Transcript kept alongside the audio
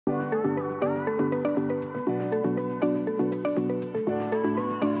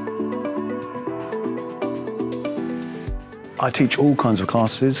I teach all kinds of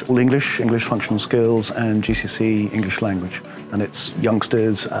classes, all English functional skills and GCSE English language. And it's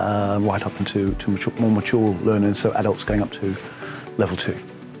youngsters right up into more mature learners, so adults going up to level 2.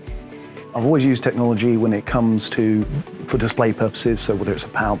 I've always used technology when it comes to, for display purposes, so whether it's a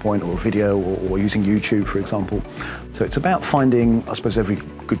PowerPoint or a video or using YouTube, for example. So it's about finding, I suppose every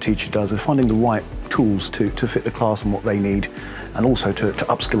good teacher does, is finding the right tools to fit the class and what they need, and also to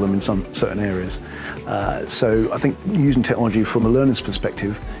upskill them in some certain areas. So I think using technology from a learner's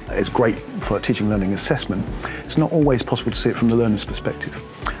perspective is great for teaching, learning, assessment. It's not always possible to see it from the learner's perspective,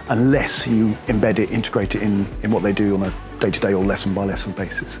 unless you embed it, integrate it in what they do on a day-to-day or lesson-by-lesson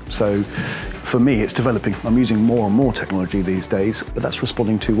basis. So for me, it's developing. I'm using more and more technology these days, but that's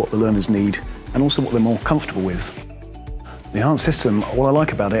responding to what the learners need and also what they're more comfortable with. The enhanced system, what I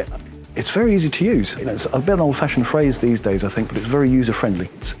like about it, it's very easy to use. It's a bit an old-fashioned phrase these days, I think, but it's very user-friendly.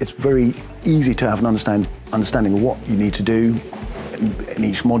 It's very easy to have an understanding of what you need to do in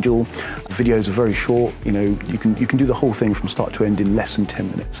each module. The videos are very short. You know, you can do the whole thing from start to end in less than 10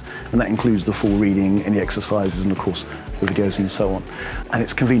 minutes, and that includes the full reading, any exercises, and of course the videos and so on. And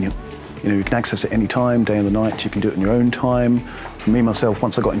it's convenient. You know, you can access it any time, day and the night. You can do it in your own time. For me, myself,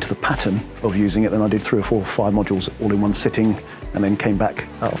 once I got into the pattern of using it, then I did 3 or 4 or 5 modules all in one sitting, and then came back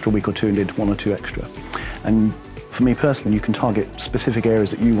after a week or 2 and did 1 or 2 extra. And for me personally, you can target specific areas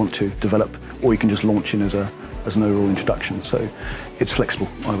that you want to develop, or you can just launch in as an overall introduction. So it's flexible,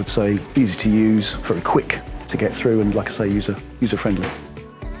 I would say, easy to use, very quick to get through, and like I say, user-friendly.